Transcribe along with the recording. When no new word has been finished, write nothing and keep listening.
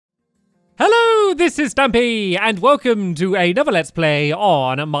Hello, this is Stampy, and welcome to another Let's Play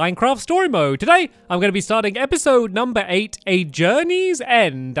on Minecraft Story Mode. Today, I'm going to be starting episode number 8, A Journey's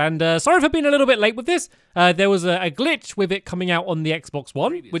End. And sorry for being a little bit late with this. There was a glitch with it coming out on the Xbox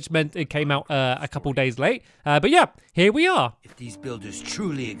One, which meant it came out a couple days late. But yeah, here we are. If these builders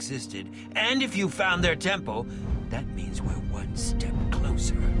truly existed, and if you found their temple, that means we're one step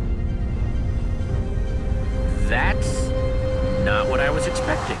closer. That's not what I was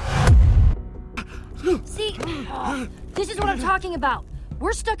expecting. See, this is what I'm talking about.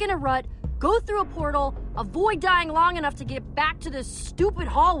 We're stuck in a rut, go through a portal, avoid dying long enough to get back to this stupid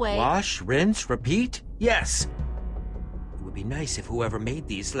hallway. Wash, rinse, repeat? Yes. It would be nice if whoever made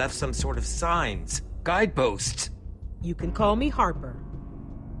these left some sort of signs, guideposts. You can call me Harper.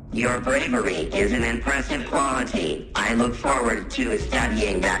 Your bravery is an impressive quality. I look forward to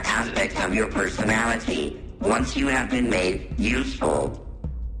studying that aspect of your personality once you have been made useful.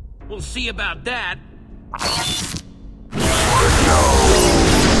 We'll see about that.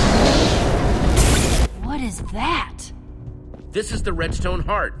 What is that? This is the redstone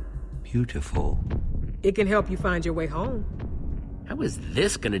heart. Beautiful. It can help you find your way home. How is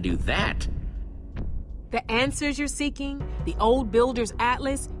this gonna do that? The answers you're seeking, the old builder's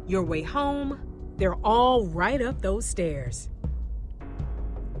atlas, your way home, they're all right up those stairs.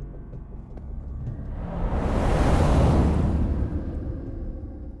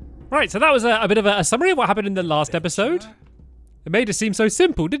 Right, so that was a bit of a summary of what happened in the last episode. It made it seem so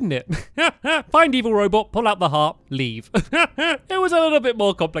simple, didn't it? Find evil robot, pull out the heart, leave. It was a little bit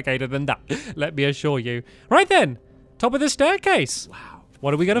more complicated than that, let me assure you. Right then, top of the staircase. Wow.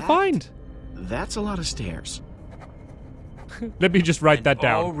 What are we gonna find? That's a lot of stairs. Let me just write And that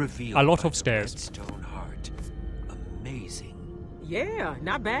all down. revealed A lot by of the stairs. redstone heart. Amazing. Yeah,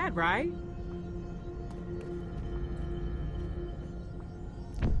 not bad, right?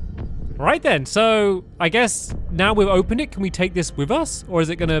 Right then, so I guess now we've opened it, can we take this with us? Or is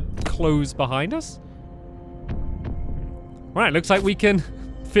it gonna close behind us? Right, looks like we can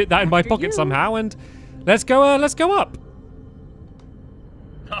fit that in my After pocket you. somehow, and let's go up.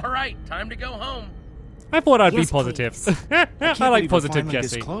 All right, time to go home. I thought I'd be Yes, positive. I I can't like believe we're positive finally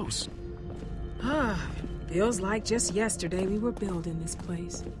this Jesse. close. Feels like just yesterday we were building this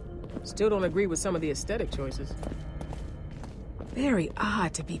place. Still don't agree with some of the aesthetic choices. Very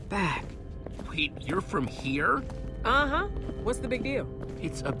odd to be back. Wait, you're from here? Uh-huh. What's the big deal?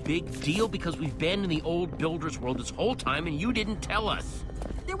 It's a big deal because we've been in the old builder's world this whole time and you didn't tell us.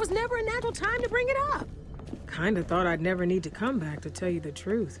 There was never a natural time to bring it up. Kinda thought I'd never need to come back, to tell you the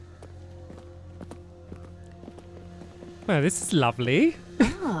truth. Well, this is lovely.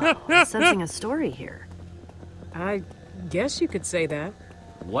 Oh, sensing a story here. I guess you could say that.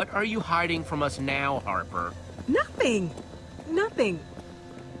 What are you hiding from us now, Harper? Nothing. Nothing.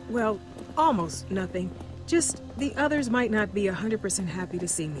 Well, almost nothing. Just the others might not be 100% happy to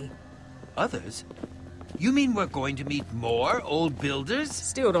see me. Others? You mean we're going to meet more old builders?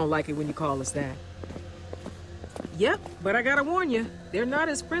 Still don't like it when you call us that. Yep, but I gotta warn you, they're not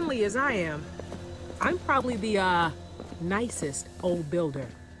as friendly as I am. I'm probably the, nicest old builder.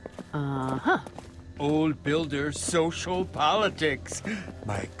 Uh-huh. Old builder social politics.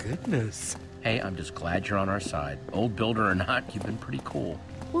 My goodness. Hey, I'm just glad you're on our side. Old builder or not, you've been pretty cool.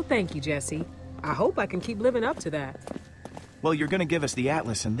 Well, thank you, Jesse. I hope I can keep living up to that. Well, you're gonna give us the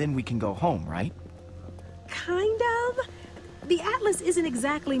atlas and then we can go home, right? Kind of. The atlas isn't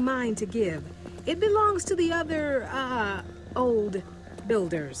exactly mine to give. It belongs to the other, old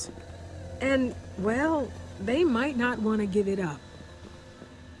builders. And, well, they might not want to give it up.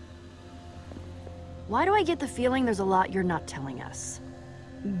 Why do I get the feeling there's a lot you're not telling us?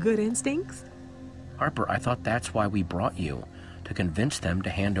 Good instincts? Harper, I thought that's why we brought you, to convince them to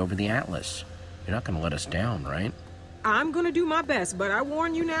hand over the atlas. You're not gonna let us down, right? I'm gonna do my best, but I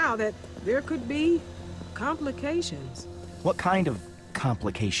warn you now that there could be complications. What kind of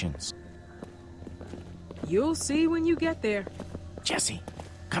complications? You'll see when you get there. Jesse,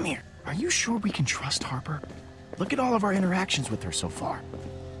 come here. Are you sure we can trust Harper? Look at all of our interactions with her so far.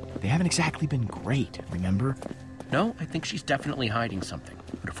 They haven't exactly been great, remember? No, I think she's definitely hiding something.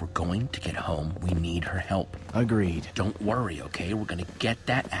 But if we're going to get home, we need her help. Agreed. Don't worry, okay? We're gonna get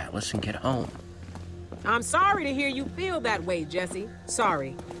that atlas and get home. I'm sorry to hear you feel that way, Jesse.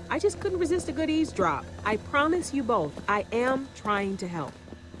 Sorry. I just couldn't resist a good eavesdrop. I promise you both, I am trying to help.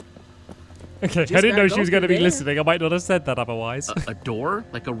 Okay, Just I didn't know gotta she go was gonna through be there. listening. I might not have said that otherwise. A door?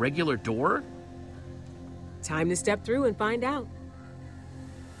 Like a regular door? Time to step through and find out.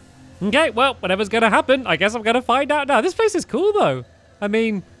 Okay, well, whatever's gonna happen, I guess I'm gonna find out now. This place is cool, though. I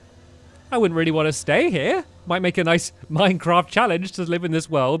mean, I wouldn't really want to stay here. Might make a nice Minecraft challenge to live in this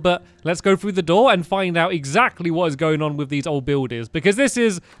world, but let's go through the door and find out exactly what is going on with these old builders, because this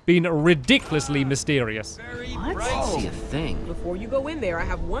has been ridiculously mysterious. I don't see a thing. Before you go in there, I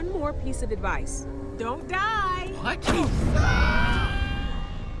have one more piece of advice. Don't die! What?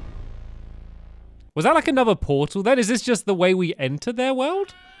 Was that like another portal then? Is this just the way we enter their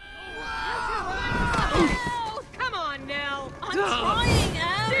world? Oh, come on now! I'm trying,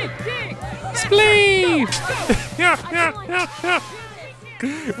 Al! Dig! Spleef!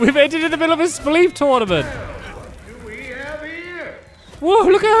 We've entered in the middle of a Spleef tournament. Whoa,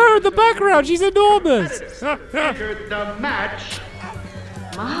 look at her in the background. She's enormous. The match.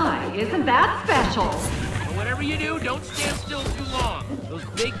 My, isn't that special? Whatever you do, don't stand still too long. Those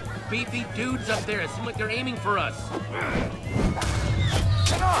big, beefy dudes up there seem like they're aiming for us.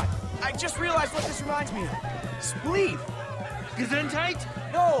 Hang on! I just realized what this reminds me of. Spleef! Gesundheit?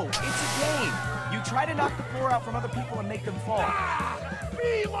 No, it's a game. You try to knock the floor out from other people and make them fall.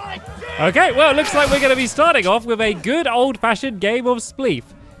 Be like this. Okay, well, it looks like we're going to be starting off with a good old-fashioned game of Spleef.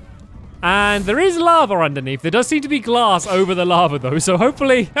 And there is lava underneath. There does seem to be glass over the lava, though. So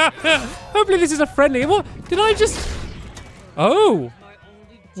hopefully, hopefully this is a friendly. What did I just? Oh,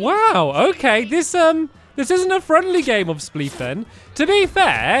 wow. Okay, this isn't a friendly game of Spleef then. To be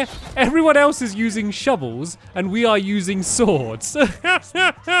fair, everyone else is using shovels and we are using swords.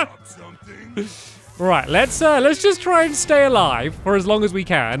 Right, let's just try and stay alive for as long as we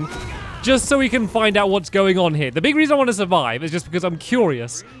can. Just so we can find out what's going on here. The big reason I want to survive is just because I'm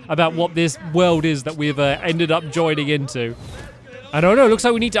curious about what this world is that we've ended up joining into. I don't know, looks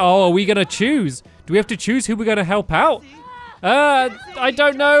like we need to, oh, are we gonna choose? Do we have to choose who we're gonna help out? I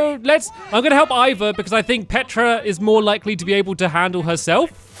don't know, I'm gonna help Ivor because I think Petra is more likely to be able to handle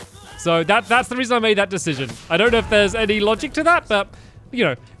herself. So that's the reason I made that decision. I don't know if there's any logic to that, but you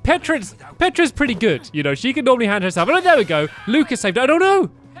know, Petra's pretty good. You know, she can normally handle herself. Oh, there we go, Lucas saved her. I don't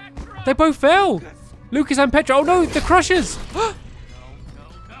know. They both fell. Lucas and Petra. Oh no, the crushers.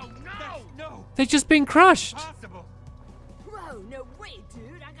 They've just been crushed. Bro, no way,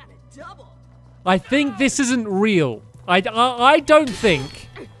 dude. I got a double. I think this isn't real. I don't think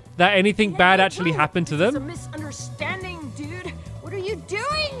that anything bad actually happened to It's a them. misunderstanding, dude. What are you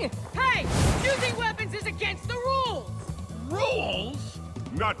doing? Hey, using weapons is against the rules. Rules?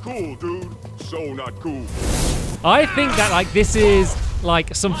 Not cool, dude. So not cool. I think that like this is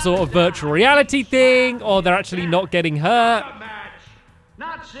like some sort of virtual reality thing, or they're actually not getting hurt.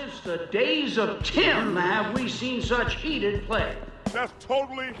 Not since the days of Tim have we seen such heated play. That's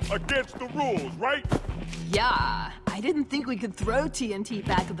totally against the rules, right? Yeah, I didn't think we could throw TNT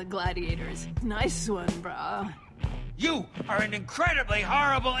back at the gladiators. Nice one, brah. You are an incredibly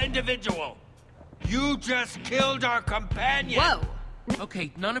horrible individual. You just killed our companion. Whoa.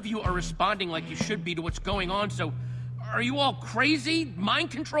 Okay, none of you are responding like you should be to what's going on, so are you all crazy?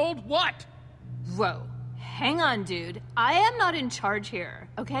 Mind controlled? What? Whoa. Hang on, dude. I am not in charge here,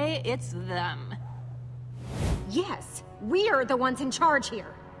 okay? It's them. Yes, we are the ones in charge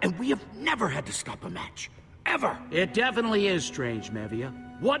here. And we have never had to stop a match. Ever. It definitely is strange, Mevia.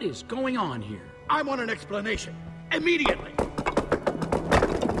 What is going on here? I want an explanation. Immediately.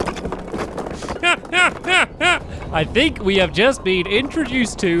 I think we have just been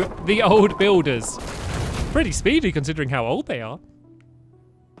introduced to the old builders. Pretty speedy considering how old they are.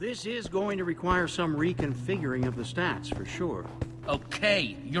 This is going to require some reconfiguring of the stats, for sure.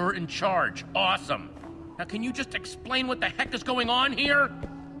 Okay, you're in charge. Awesome. Now can you just explain what the heck is going on here?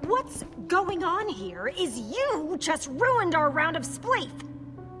 What's going on here is you just ruined our round of Spleef.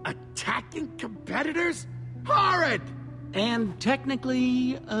 Attacking competitors? Horrid! And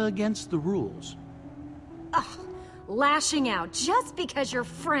technically against the rules. Ugh, lashing out just because your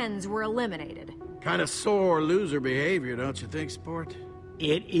friends were eliminated. Kind of sore loser behavior, don't you think, sport?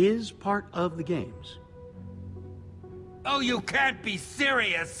 It is part of the games. Oh, you can't be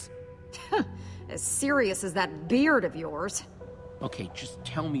serious. As serious as that beard of yours. Okay, just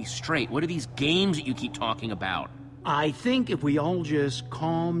tell me straight. What are these games that you keep talking about? I think if we all just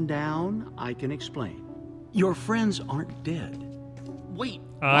calm down, I can explain. Your friends aren't dead. Wait.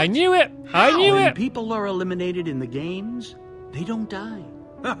 I knew it. I knew When it. people are eliminated in the games, they don't die.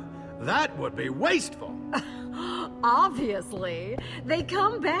 That would be wasteful. Obviously. They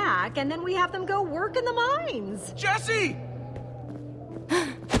come back, and then we have them go work in the mines. Jesse!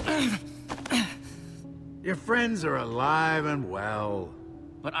 Your friends are alive and well.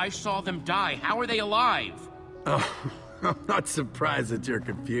 But I saw them die. How are they alive? Oh, I'm not surprised that you're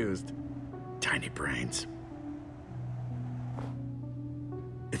confused. Tiny brains.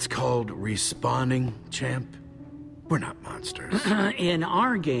 It's called respawning, champ. We're not monsters. In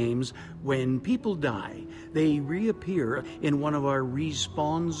our games, when people die, they reappear in one of our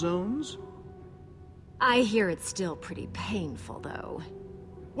respawn zones. I hear it's still pretty painful, though.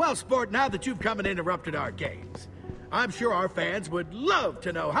 Well, sport, now that you've come and interrupted our games, I'm sure our fans would love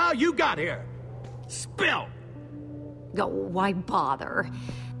to know how you got here. Spill! Oh, why bother?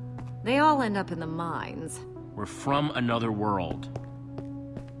 They all end up in the mines. We're from another world.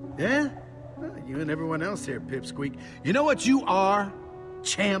 Yeah? Well, you and everyone else here, Pipsqueak. You know what you are,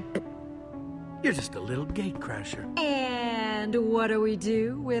 champ? You're just a little gate crasher. And what do we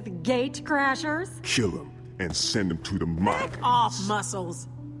do with gate crashers? Kill him and send him to the mines. Back off, Muscles.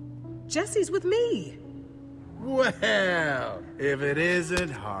 Jesse's with me. Well, if it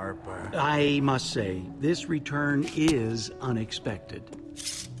isn't Harper. I must say, this return is unexpected.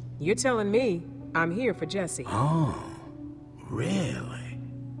 You're telling me I'm here for Jesse. Oh, really?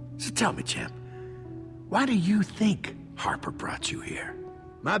 So tell me, champ, why do you think Harper brought you here?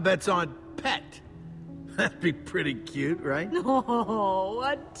 My bet's on Pet. That'd be pretty cute, right? Oh,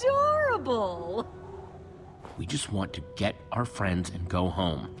 adorable! We just want to get our friends and go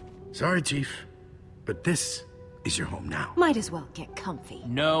home. Sorry, Chief, but this is your home now. Might as well get comfy.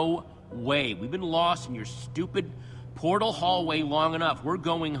 No way. We've been lost in your stupid portal hallway long enough. We're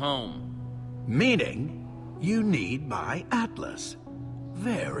going home. Meaning, you need my atlas.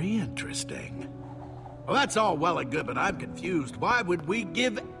 Very interesting. Well, that's all well and good, but I'm confused. Why would we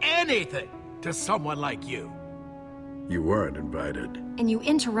give anything to someone like you? You weren't invited. And you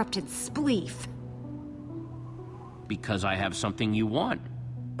interrupted Spleef. Because I have something you want.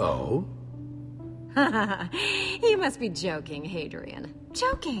 Oh? You must be joking, Hadrian.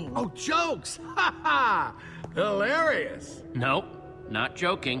 Joking. Oh, jokes! Ha ha! Hilarious! Nope, not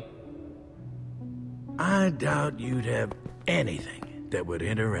joking. I doubt you'd have anything that would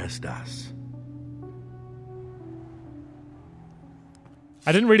interest us.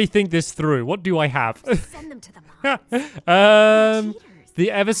 I didn't really think this through. What do I have? Send them to the mines. The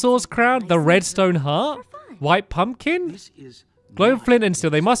Eversource crown, the Redstone heart, White pumpkin, Glow flint and steel.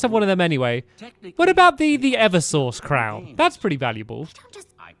 They must have one of them anyway. What about the Eversource crown? That's pretty valuable.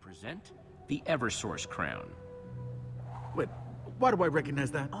 I present the Eversource crown. Wait, why do I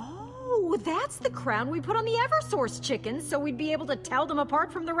recognize that? Oh, that's the crown we put on the Eversource chickens so we'd be able to tell them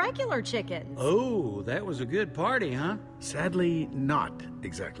apart from the regular chickens. Oh, that was a good party, huh? Sadly, not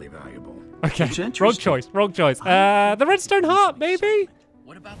exactly valuable. Okay, wrong choice, wrong choice. The Redstone heart, maybe?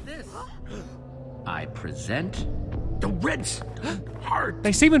 What about this? I present the Redstone heart.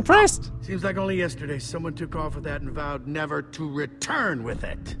 They seem impressed. Seems like only yesterday someone took off with that and vowed never to return with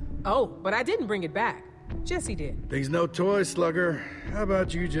it. Oh, but I didn't bring it back. Jesse did. Thing's no toy, Slugger. How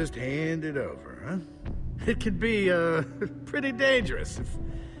about you just hand it over, huh? It can be, pretty dangerous if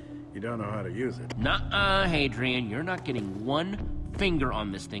you don't know how to use it. Nuh-uh, Hadrian. You're not getting one finger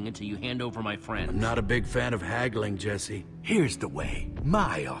on this thing until you hand over my friend. I'm not a big fan of haggling, Jesse. Here's the way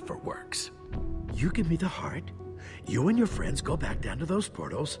my offer works. You give me the heart, you and your friends go back down to those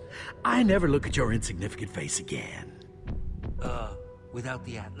portals. I never look at your insignificant face again. Without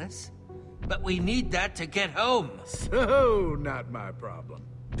the atlas? But we need that to get home. So, not my problem.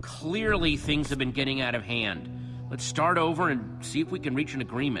 Clearly, things have been getting out of hand. Let's start over and see if we can reach an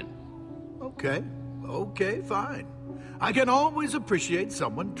agreement. Okay, fine. I can always appreciate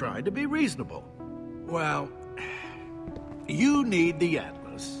someone trying to be reasonable. Well, you need the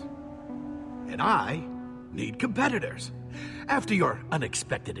atlas, and I need competitors. After your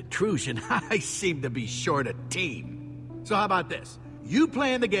unexpected intrusion, I seem to be short a team. So how about this? You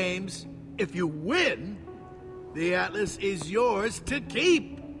play in the games. If you win, the atlas is yours to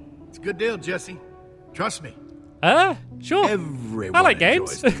keep. It's a good deal, Jesse. Trust me. Sure. Everyone I like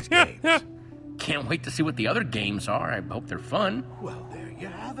games. enjoys these games. Can't wait to see what the other games are. I hope they're fun. Well, there you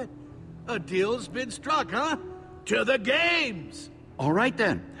have it. A deal's been struck, huh? To the games! All right,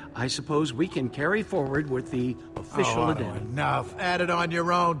 then. I suppose we can carry forward with the official addendum. Enough. Add it on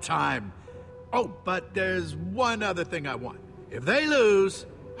your own time. Oh, but there's one other thing I want. If they lose,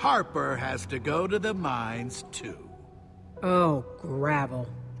 Harper has to go to the mines, too. Oh, gravel.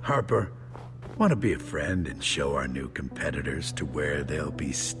 Harper, want to be a friend and show our new competitors to where they'll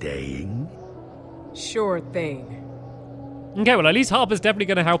be staying? Sure thing. Okay, well, at least Harper's definitely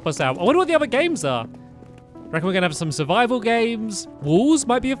going to help us out. I wonder what the other games are. Reckon we're going to have some survival games. Walls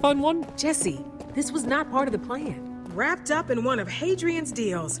might be a fun one. Jesse, this was not part of the plan. Wrapped up in one of Hadrian's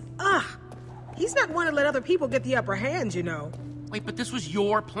deals. Ugh. He's not one to let other people get the upper hand, you know. Wait, but this was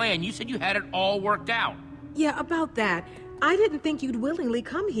your plan. You said you had it all worked out. Yeah, about that. I didn't think you'd willingly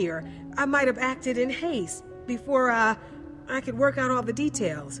come here. I might have acted in haste before, I could work out all the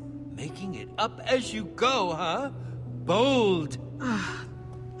details. Making it up as you go, huh? Bold.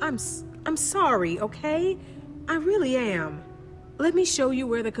 I'm sorry, okay? I really am. Let me show you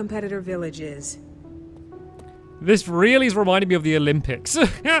where the competitor village is. This really is reminding me of the Olympics.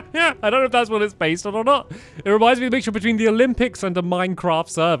 I don't know if that's what it's based on or not. It reminds me of a mixture between the Olympics and a Minecraft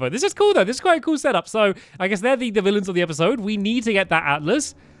server. This is cool though. This is quite a cool setup. So I guess they're the villains of the episode. We need to get that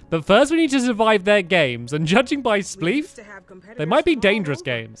Atlas. But first we need to survive their games. And judging by Spleef, they might be dangerous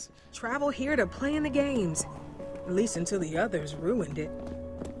games. Travel here to play in the games. At least until the others ruined it.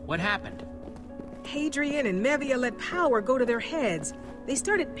 What happened? Hadrian and Mevia let power go to their heads. They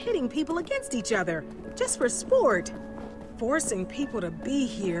started pitting people against each other, just for sport. Forcing people to be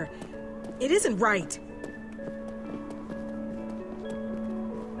here. It isn't right.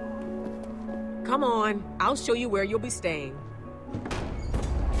 Come on, I'll show you where you'll be staying.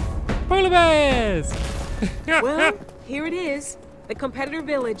 Polar bears! Well, here it is. The competitor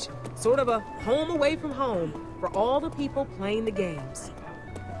village. Sort of a home away from home for all the people playing the games.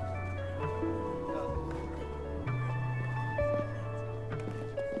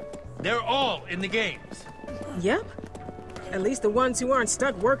 They're all in the games. Yep. At least the ones who aren't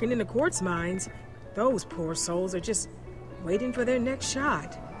stuck working in the quartz mines. Those poor souls are just waiting for their next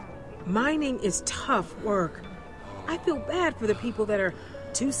shot. Mining is tough work. I feel bad for the people that are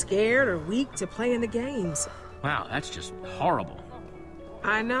too scared or weak to play in the games. Wow, that's just horrible.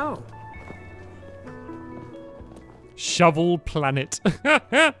 I know. Shovel Planet.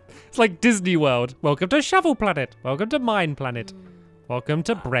 It's like Disney World. Welcome to Shovel Planet. Welcome to Mine Planet. Welcome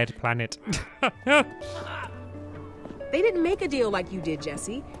to Bread Planet. They didn't make a deal like you did,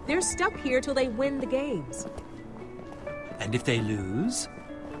 Jesse. They're stuck here till they win the games. And if they lose?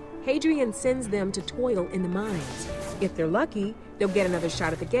 Hadrian sends them to toil in the mines. If they're lucky, they'll get another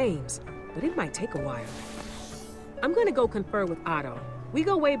shot at the games. But it might take a while. I'm gonna go confer with Otto. We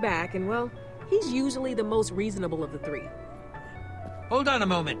go way back, and well, he's usually the most reasonable of the three. Hold on a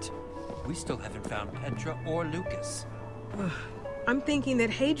moment. We still haven't found Petra or Lucas. I'm thinking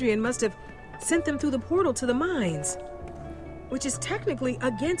that Hadrian must have sent them through the portal to the mines. Which is technically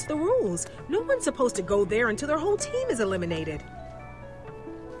against the rules. No one's supposed to go there until their whole team is eliminated.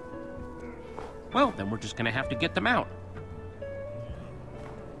 Well, then we're just gonna have to get them out.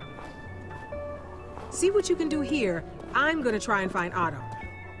 See what you can do here. I'm gonna try and find Otto.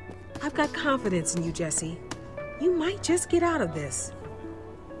 I've got confidence in you, Jesse. You might just get out of this.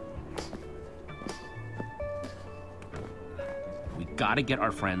 We gotta get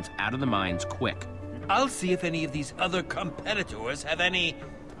our friends out of the mines quick. I'll see if any of these other competitors have any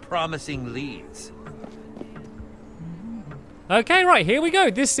promising leads. Okay, right, here we go.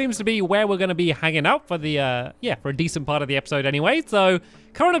 This seems to be where we're going to be hanging out for the, for a decent part of the episode anyway. So,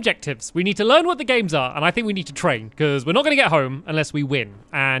 current objectives. We need to learn what the games are, and I think we need to train, because we're not going to get home unless we win,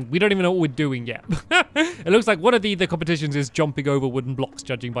 and we don't even know what we're doing yet. It looks like one of the competitions is jumping over wooden blocks,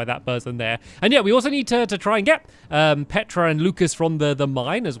 judging by that person there. And yeah, we also need to try and get Petra and Lucas from the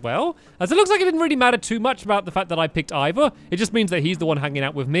mine as well. As it looks like it didn't really matter too much about the fact that I picked Ivor. It just means that he's the one hanging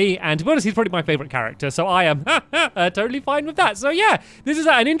out with me, and to be honest, he's probably my favorite character, so I am totally fine with that. So yeah, this is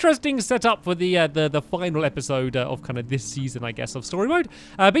an interesting setup for the final episode of kind of this season, I guess, of Story Mode.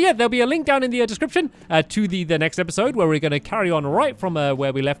 But yeah, there'll be a link down in the description to the next episode where we're going to carry on right from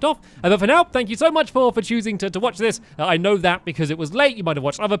where we left off. But for now, thank you so much for choosing to watch this. I know that because it was late, you might have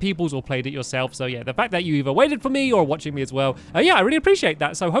watched other people's or played it yourself. So yeah, the fact that you either waited for me or watching me as well, yeah, I really appreciate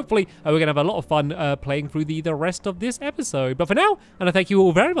that. So hopefully we're going to have a lot of fun playing through the rest of this episode. But for now, and I thank you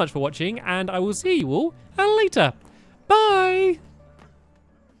all very much for watching, and I will see you all later. Bye!